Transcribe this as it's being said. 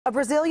A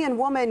Brazilian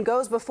woman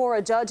goes before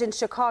a judge in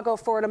Chicago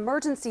for an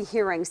emergency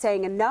hearing,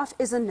 saying enough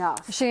is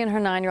enough. She and her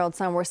 9-year-old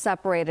son were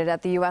separated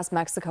at the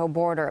U.S.-Mexico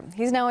border.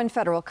 He's now in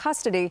federal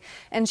custody,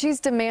 and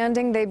she's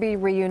demanding they be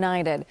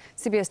reunited.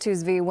 CBS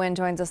 2's VI Nguyen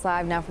joins us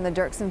live now from the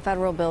Dirksen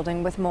Federal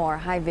Building with more.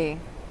 Hi, V.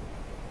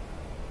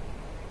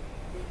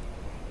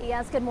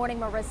 Yes, good morning,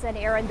 Marissa and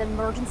Aaron. The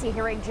emergency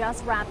hearing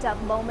just wrapped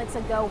up moments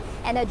ago,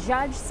 and a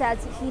judge says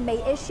he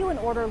may issue an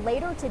order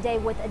later today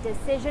with a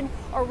decision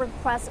or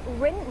request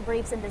written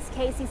briefs in this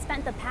case. He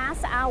spent the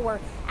past hour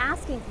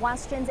asking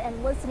questions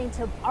and listening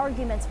to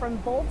arguments from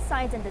both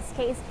sides in this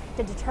case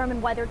to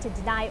determine whether to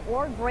deny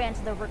or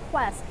grant the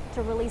request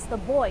to release the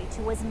boy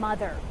to his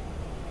mother.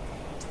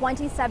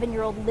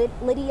 27-year-old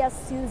Lydia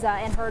Souza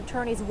and her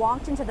attorneys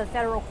walked into the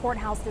federal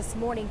courthouse this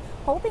morning,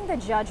 hoping the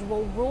judge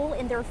will rule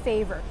in their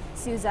favor.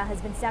 Souza has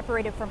been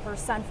separated from her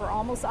son for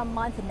almost a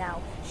month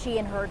now. She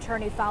and her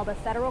attorney filed a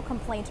federal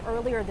complaint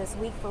earlier this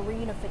week for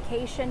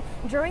reunification.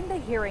 During the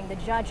hearing, the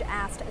judge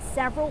asked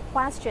several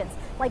questions,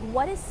 like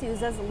what is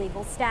Souza's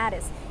legal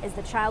status? Is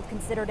the child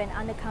considered an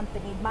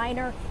unaccompanied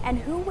minor? And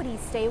who would he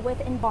stay with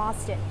in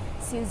Boston?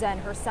 Souza and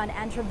her son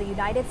entered the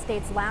United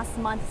States last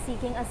month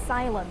seeking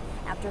asylum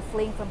after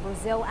fleeing from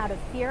Brazil out of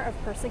fear of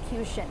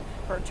persecution.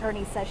 Her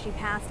attorney says she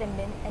passed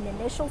an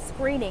initial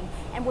screening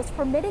and was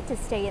permitted to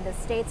stay in the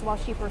States while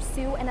she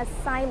pursued an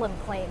asylum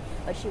claim,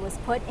 but she was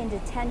put in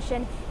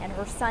detention and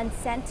her son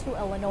sent to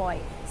Illinois.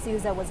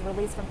 Souza was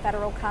released from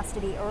federal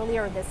custody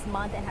earlier this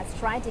month and has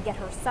tried to get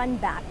her son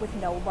back with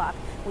no luck.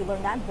 We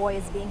learned that boy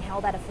is being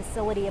held at a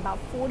facility about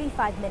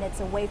 45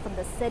 minutes away from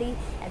the city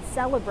and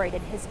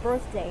celebrated his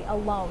birthday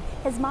alone.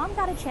 His mom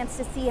got a chance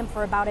to see him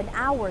for about an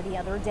hour the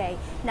other day.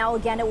 Now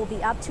again, it will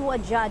be up to a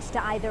judge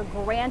to either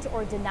grant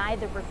or deny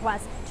the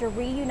request to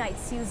reunite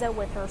Souza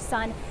with her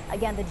son.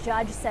 Again, the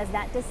judge says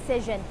that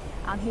decision,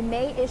 he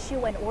may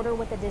issue an order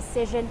with a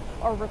decision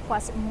or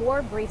request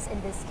more briefs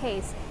in this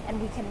case,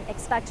 and we can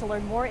expect to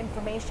learn more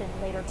information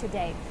later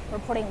today.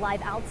 Reporting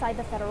live outside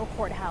the federal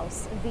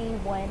courthouse, VI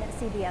Nguyen,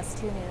 CBS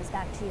 2 News.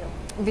 Back to you.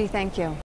 V, thank you.